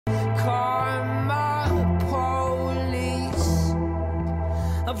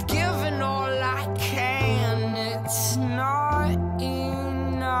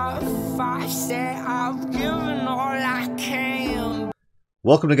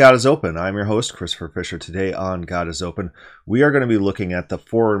Welcome to God is Open. I'm your host, Christopher Fisher. Today on God is Open, we are going to be looking at the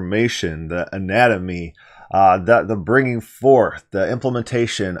formation, the anatomy, the bringing forth, the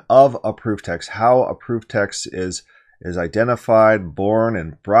implementation of a proof text, how a proof text is identified, born,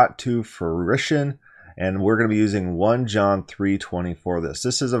 and brought to fruition. And we're going to be using 1 John 3:20 for this.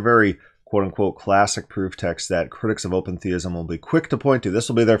 This is a very quote-unquote classic proof text that critics of open theism will be quick to point to. This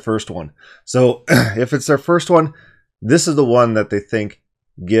will be their first one. So if it's their first one, this is the one that they think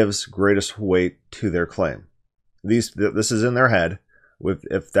gives greatest weight to their claim. This is in their head.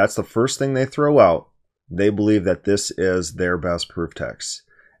 If that's the first thing they throw out, they believe that this is their best proof text.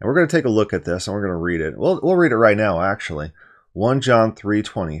 And we're going to take a look at this and we're going to read it. We'll read it right now, actually. 1 John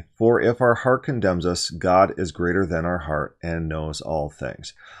 3:20, for if our heart condemns us, God is greater than our heart and knows all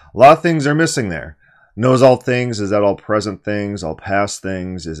things. A lot of things are missing there. Knows all things, is that all present things, all past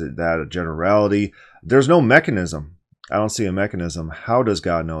things? Is it that a generality? There's no mechanism. I don't see a mechanism. How does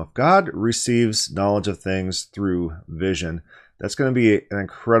God know? If God receives knowledge of things through vision, that's going to be an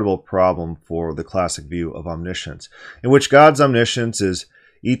incredible problem for the classic view of omniscience, in which God's omniscience is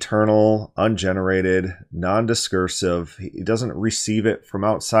eternal, ungenerated, non-discursive. He doesn't receive it from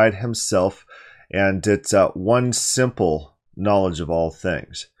outside himself, and it's one simple knowledge of all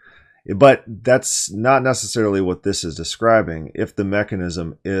things. But that's not necessarily what this is describing if the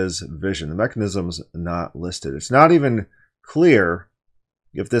mechanism is vision. The mechanism's not listed. It's not even clear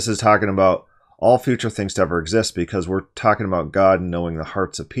if this is talking about all future things to ever exist, because we're talking about God knowing the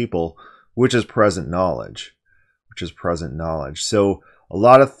hearts of people, which is present knowledge. So a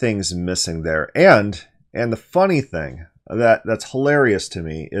lot of things missing there. And the funny thing that's hilarious to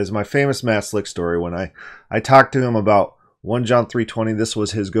me is my famous Matt Slick story when I talked to him about 1 John 3:20, this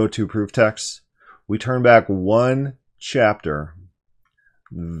was his go-to proof text. We turn back one chapter,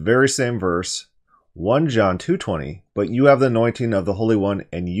 very same verse, 1 John 2:20, but you have the anointing of the Holy One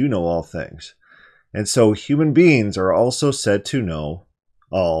and you know all things. And so human beings are also said to know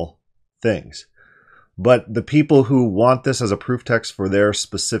all things. But the people who want this as a proof text for their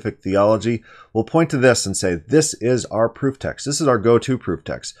specific theology will point to this and say, this is our proof text. This is our go-to proof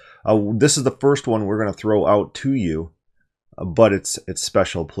text. This is the first one we're going to throw out to you. But it's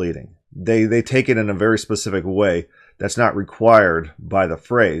special pleading. They take it in a very specific way that's not required by the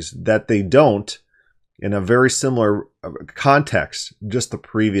phrase, that they don't in a very similar context, just the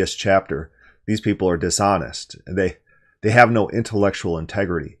previous chapter. These people are dishonest. They have no intellectual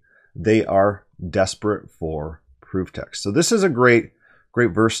integrity. They are desperate for proof text. So this is a great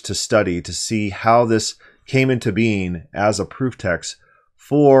verse to study to see how this came into being as a proof text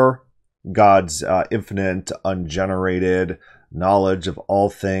for God's infinite, ungenerated knowledge of all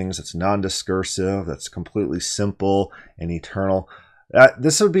things. That's non-discursive, that's completely simple and eternal.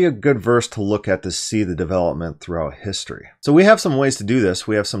 This would be a good verse to look at to see the development throughout history. So we have some ways to do this.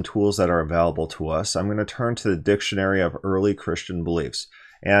 We have some tools that are available to us. I'm going to turn to the Dictionary of Early Christian Beliefs.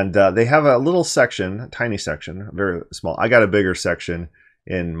 And they have a little section, a tiny section, very small. I got a bigger section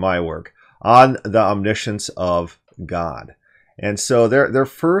in my work on the omniscience of God. And so their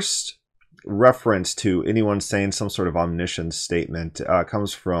first reference to anyone saying some sort of omniscience statement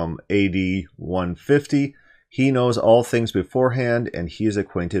comes from AD 150. He knows all things beforehand, and he is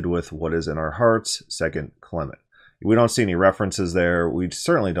acquainted with what is in our hearts, 2 Clement. We don't see any references there. We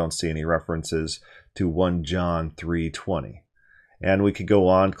certainly don't see any references to 1 John 3:20. And we could go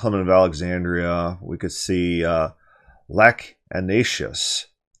on, Clement of Alexandria. We could see Lacanius,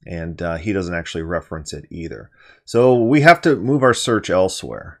 and he doesn't actually reference it either. So we have to move our search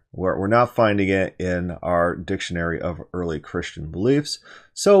elsewhere. We're not finding it in our Dictionary of Early Christian Beliefs.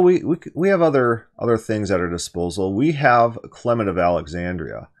 So we have other things at our disposal. We have Clement of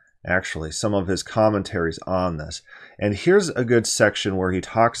Alexandria, actually, some of his commentaries on this. And here's a good section where he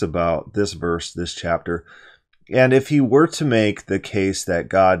talks about this verse, this chapter. And if he were to make the case that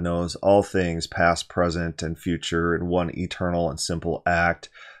God knows all things, past, present, and future, in one eternal and simple act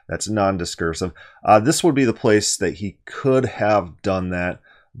that's non-discursive, this would be the place that he could have done that.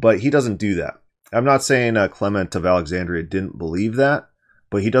 But he doesn't do that. I'm not saying Clement of Alexandria didn't believe that,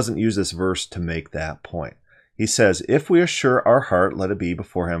 but he doesn't use this verse to make that point. He says, if we assure our heart, let it be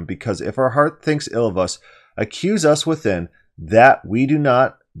before him, because if our heart thinks ill of us, accuse us within, that we do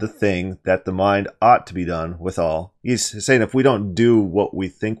not the thing that the mind ought to be done withal. He's saying if we don't do what we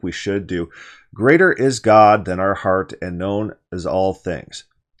think we should do, greater is God than our heart, and known as all things.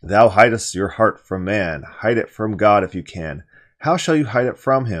 Thou hidest your heart from man, hide it from God if you can. How shall you hide it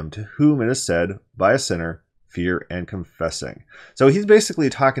from him, to whom it is said by a sinner, fear and confessing? So he's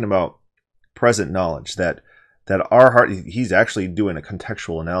basically talking about present knowledge, that that our heart, he's actually doing a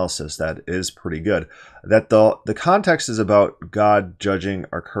contextual analysis that is pretty good, that the context is about God judging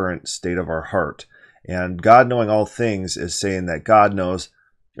our current state of our heart. And God knowing all things is saying that God knows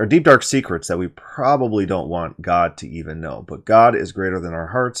our deep, dark secrets that we probably don't want God to even know. But God is greater than our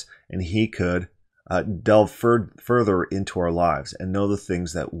hearts, and he could delve further into our lives and know the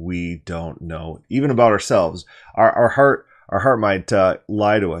things that we don't know, even about ourselves. Our heart might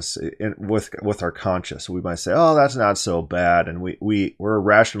lie to us with our conscience. We might say, "Oh, that's not so bad," and we're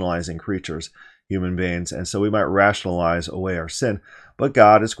rationalizing creatures, human beings, and so we might rationalize away our sin. But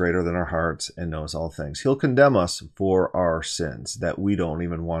God is greater than our hearts and knows all things. He'll condemn us for our sins that we don't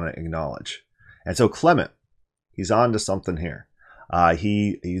even want to acknowledge. And so Clement, he's on to something here.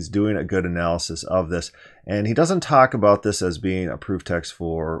 He's doing a good analysis of this, and he doesn't talk about this as being a proof text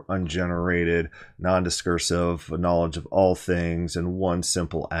for ungenerated, non-discursive knowledge of all things in one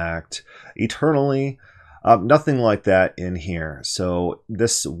simple act eternally. Nothing like that in here. So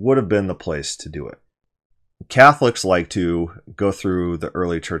this would have been the place to do it. Catholics like to go through the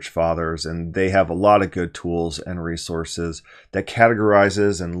early church fathers, and they have a lot of good tools and resources that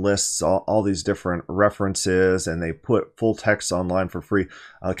categorizes and lists all these different references, and they put full texts online for free.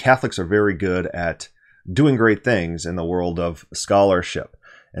 Catholics are very good at doing great things in the world of scholarship.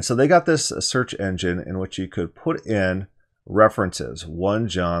 And so they got this search engine in which you could put in references. 1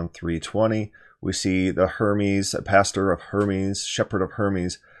 John 3:20. We see the Hermes, pastor of Hermes, shepherd of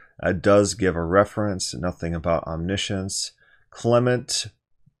Hermes, does give a reference, nothing about omniscience. Clement,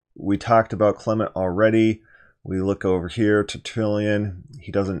 we talked about Clement already. We look over here, Tertullian,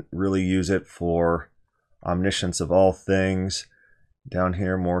 he doesn't really use it for omniscience of all things. Down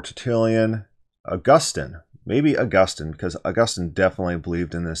here, more Tertullian. Augustine, maybe Augustine, because Augustine definitely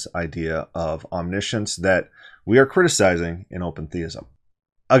believed in this idea of omniscience that we are criticizing in open theism.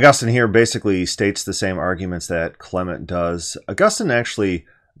 Augustine here basically states the same arguments that Clement does. Augustine actually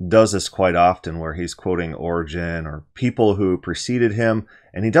does this quite often, where he's quoting Origen or people who preceded him,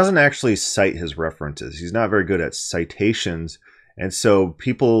 and he doesn't actually cite his references. He's not very good at citations, and so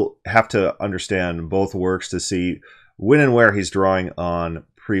people have to understand both works to see when and where he's drawing on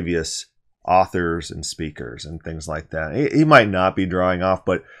previous authors and speakers and things like that. He might not be drawing off,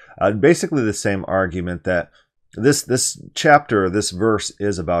 but basically the same argument that this chapter, this verse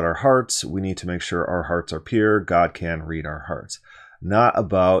is about our hearts. We need to make sure our hearts are pure. God can read our hearts. Not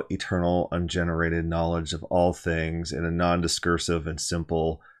about eternal, ungenerated knowledge of all things in a non-discursive and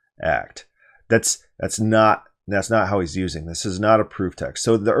simple act. That's not how he's using. This is not a proof text.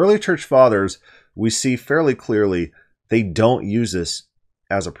 So the early church fathers, we see fairly clearly, they don't use this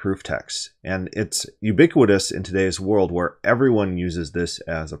as a proof text. And it's ubiquitous in today's world where everyone uses this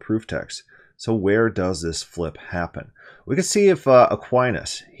as a proof text. So where does this flip happen? We can see if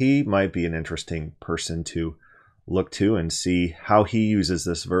Aquinas, he might be an interesting person to look to and see how he uses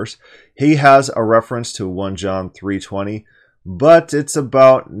this verse. He has a reference to 1 John 3:20, but it's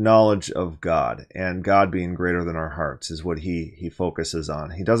about knowledge of God, and God being greater than our hearts is what he focuses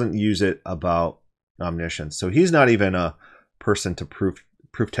on. He doesn't use it about omniscience. So he's not even a person to proof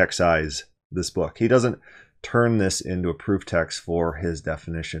textize this book. He doesn't turn this into a proof text for his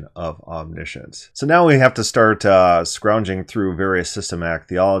definition of omniscience. So now we have to start scrounging through various systematic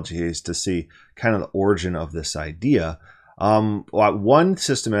theologies to see kind of the origin of this idea. One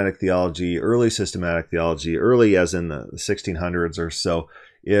systematic theology, early as in the 1600s or so,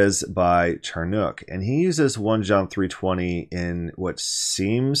 is by Charnock. And he uses 1 John 3:20 in what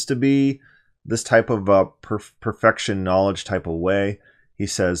seems to be this type of perfection knowledge type of way. He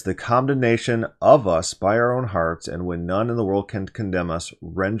says, the condemnation of us by our own hearts, and when none in the world can condemn us,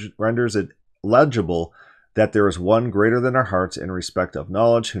 renders it legible that there is one greater than our hearts in respect of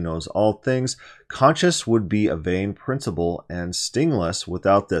knowledge, who knows all things. Conscience would be a vain principle and stingless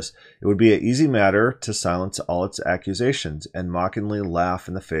without this. It would be an easy matter to silence all its accusations, and mockingly laugh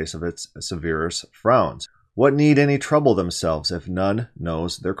in the face of its severest frowns. What need any trouble themselves, if none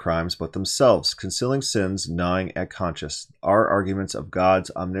knows their crimes but themselves? Concealing sins, gnawing at conscience, are arguments of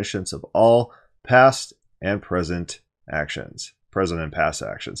God's omniscience of all past and present actions. Present and past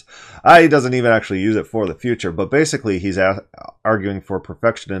actions. He doesn't even actually use it for the future, but basically he's arguing for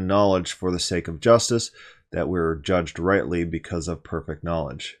perfection and knowledge for the sake of justice, that we're judged rightly because of perfect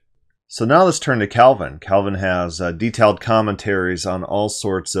knowledge. So now let's turn to Calvin. Calvin has detailed commentaries on all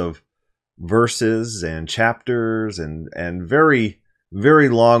sorts of verses and chapters and very, very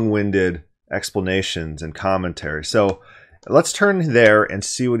long-winded explanations and commentary. So let's turn there and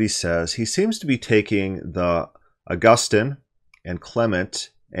see what he says. He seems to be taking the Augustine and Clement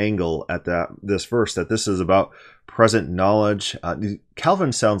angle at this verse, that this is about present knowledge.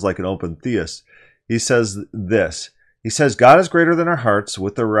 Calvin sounds like an open theist. he says this. He says, God is greater than our hearts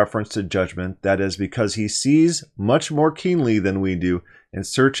with a reference to judgment. That is because he sees much more keenly than we do and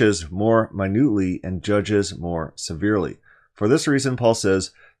searches more minutely and judges more severely. For this reason, Paul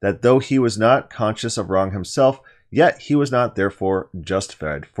says that though he was not conscious of wrong himself, yet he was not therefore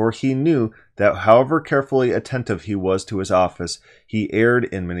justified. For he knew that however carefully attentive he was to his office, he erred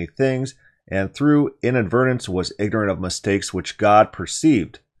in many things, and through inadvertence was ignorant of mistakes which God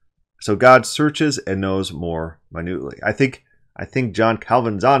perceived. So God searches and knows more minutely. I think John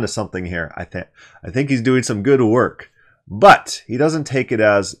Calvin's onto something here. I think he's doing some good work, but he doesn't take it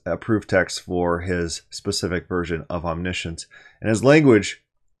as a proof text for his specific version of omniscience, and his language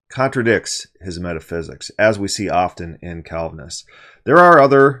contradicts his metaphysics, as we see often in Calvinists. There are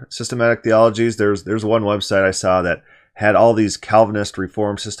other systematic theologies. There's one website I saw that had all these Calvinist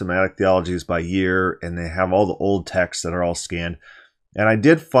Reformed systematic theologies by year, and they have all the old texts that are all scanned. And I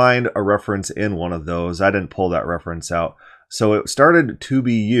did find a reference in one of those. I didn't pull that reference out. So it started to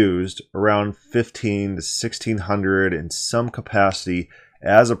be used around 15 to 1600 in some capacity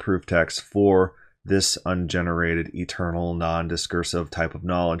as a proof text for this ungenerated, eternal, non-discursive type of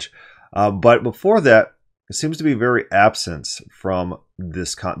knowledge. But before that, it seems to be very absent from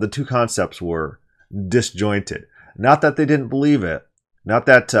this. The two concepts were disjointed. Not that they didn't believe it. Not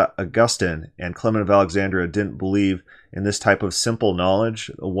that Augustine and Clement of Alexandria didn't believe in this type of simple knowledge,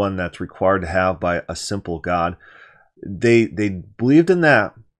 one that's required to have by a simple God. They believed in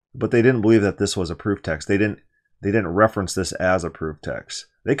that, but they didn't believe that this was a proof text. They didn't reference this as a proof text.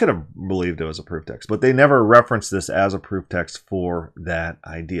 They could have believed it was a proof text, but they never referenced this as a proof text for that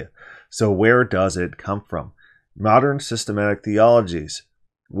idea. So where does it come from? Modern systematic theologies,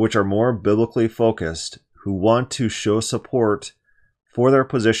 which are more biblically focused, who want to show support for their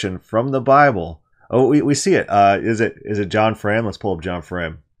position from the Bible. Oh, we see it. Is it John Frame? Let's pull up John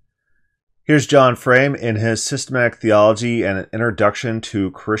Frame. Here's John Frame in his Systematic Theology and an Introduction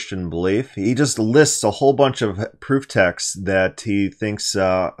to Christian Belief. He just lists a whole bunch of proof texts that he thinks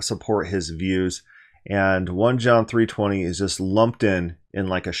support his views, and 1 John 3:20 is just lumped in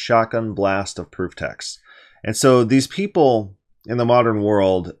like a shotgun blast of proof texts. And so these people in the modern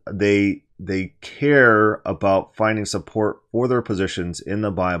world, they care about finding support for their positions in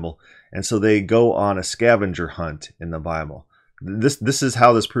the Bible, and so they go on a scavenger hunt in the Bible. This is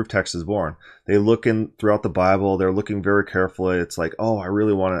how this proof text is born. They look in throughout the Bible. They're looking very carefully. It's like, oh, I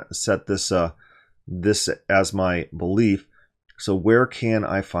really want to set this as my belief. So where can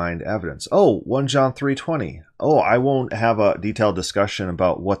I find evidence? Oh, 1 John 3:20. Oh, I won't have a detailed discussion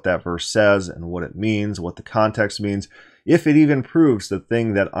about what that verse says and what it means, what the context means, if it even proves the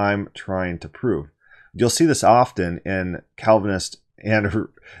thing that I'm trying to prove. You'll see this often in Calvinist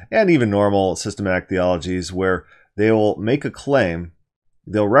and even normal systematic theologies, where they will make a claim,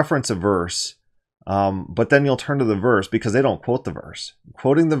 they'll reference a verse, but then you'll turn to the verse because they don't quote the verse.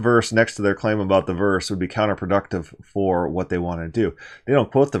 Quoting the verse next to their claim about the verse would be counterproductive for what they want to do. They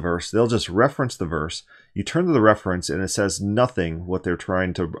don't quote the verse, they'll just reference the verse. You turn to the reference and it says nothing what they're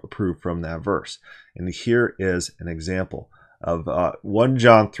trying to prove from that verse. And here is an example of 1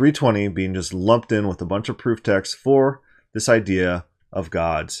 John 3:20 being just lumped in with a bunch of proof texts for this idea of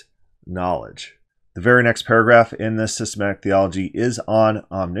God's knowledge. The very next paragraph in this systematic theology is on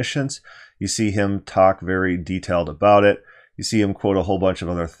omniscience. You see him talk very detailed about it. You see him quote a whole bunch of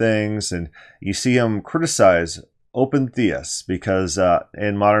other things, and you see him criticize open theists because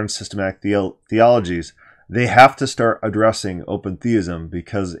in modern systematic theologies, they have to start addressing open theism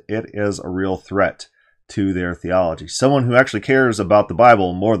because it is a real threat to their theology. Someone who actually cares about the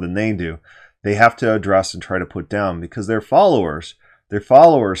Bible more than they do, they have to address and try to put down because their followers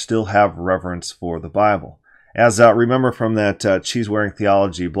still have reverence for the Bible. As remember from that Cheese-Wearing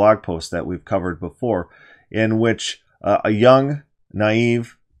Theology blog post that we've covered before, in which a young,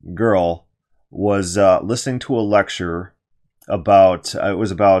 naive girl was listening to a lecture about, it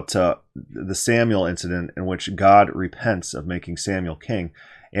was about the Samuel incident in which God repents of making Samuel king.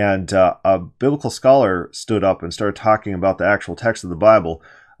 And a biblical scholar stood up and started talking about the actual text of the Bible,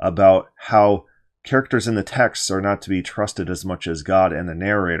 about how characters in the texts are not to be trusted as much as God and the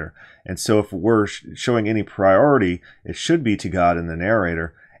narrator. And so if we're showing any priority, it should be to God and the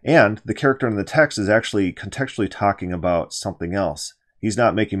narrator. And the character in the text is actually contextually talking about something else. He's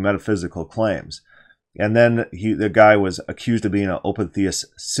not making metaphysical claims. And then the guy was accused of being an open theist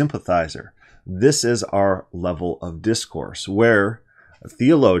sympathizer. This is our level of discourse, where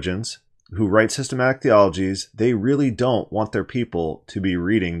theologians who write systematic theologies, they really don't want their people to be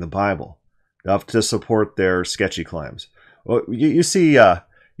reading the Bible to support their sketchy claims. Well, you see a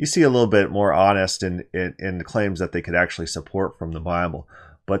little bit more honest in the claims that they could actually support from the Bible.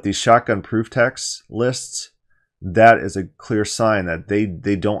 But these shotgun proof text lists, that is a clear sign that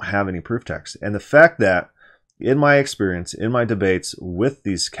they don't have any proof text. And the fact that, in my experience, in my debates with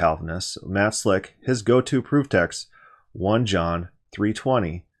these Calvinists, Matt Slick, his go-to proof text, 1 John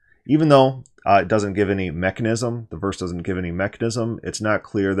 3:20, even though it doesn't give any mechanism, the verse doesn't give any mechanism, it's not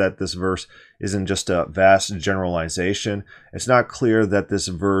clear that this verse isn't just a vast generalization. It's not clear that this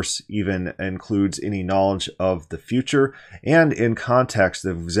verse even includes any knowledge of the future. And in context, the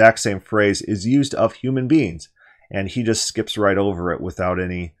exact same phrase is used of human beings. And he just skips right over it without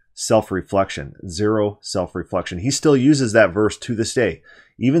any self-reflection, zero self-reflection. He still uses that verse to this day,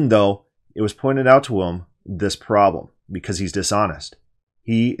 even though it was pointed out to him this problem, because he's dishonest.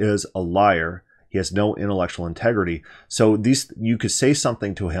 He is a liar. He has no intellectual integrity. So you could say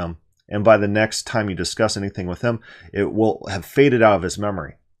something to him, and by the next time you discuss anything with him, it will have faded out of his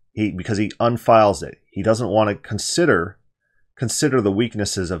memory. Because he unfiles it. He doesn't want to consider the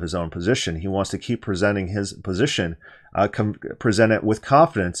weaknesses of his own position. He wants to keep presenting his position, present it with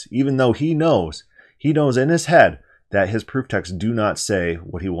confidence, even though he knows in his head that his proof texts do not say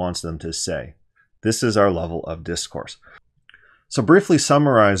what he wants them to say. This is our level of discourse. So briefly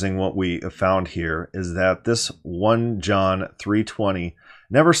summarizing what we have found here is that this 1 John 3:20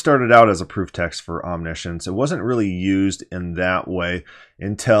 never started out as a proof text for omniscience. It wasn't really used in that way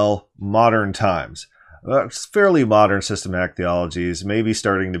until modern times. Fairly modern systematic theologies, maybe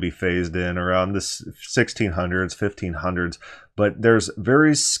starting to be phased in around the 1600s, 1500s, but there's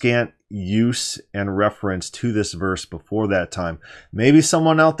very scant use and reference to this verse before that time. Maybe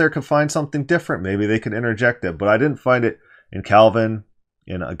someone out there could find something different. Maybe they could interject it, but I didn't find it in Calvin,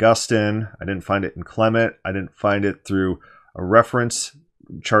 in Augustine. I didn't find it in Clement. I didn't find it through a reference,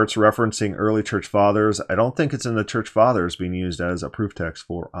 charts referencing early church fathers. I don't think it's in the church fathers being used as a proof text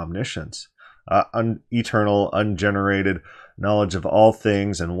for omniscience. Eternal, ungenerated knowledge of all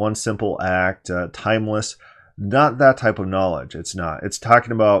things in one simple act, timeless. Not that type of knowledge. It's not. It's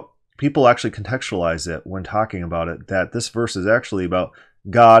talking about, people actually contextualize it when talking about it, that this verse is actually about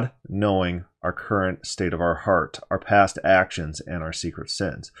God knowing our current state of our heart, our past actions, and our secret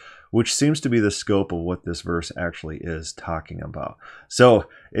sins, which seems to be the scope of what this verse actually is talking about. So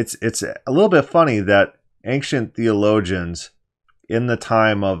it's a little bit funny that ancient theologians in the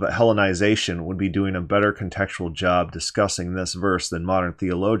time of Hellenization would be doing a better contextual job discussing this verse than modern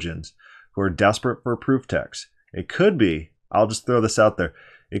theologians who are desperate for proof texts. It could be, I'll just throw this out there,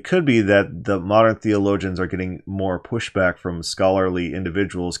 it could be that the modern theologians are getting more pushback from scholarly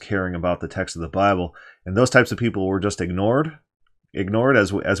individuals caring about the text of the Bible, and those types of people were just ignored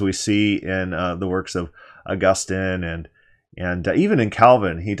as we see in the works of Augustine and even in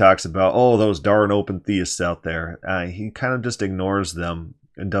Calvin. He talks about, oh, those darn open theists out there. He kind of just ignores them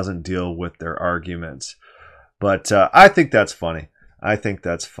and doesn't deal with their arguments. But I think that's funny.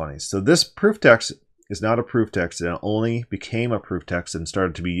 So this proof text is not a proof text. It only became a proof text and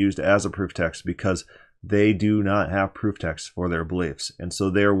started to be used as a proof text because they do not have proof texts for their beliefs. And so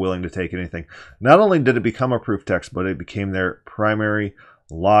they're willing to take anything. Not only did it become a proof text, but it became their primary,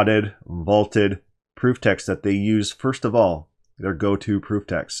 lauded, vaulted proof text that they use first of all, their go-to proof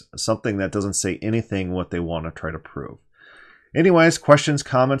text, something that doesn't say anything what they want to try to prove. Anyways, questions,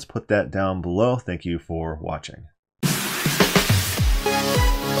 comments, put that down below. Thank you for watching.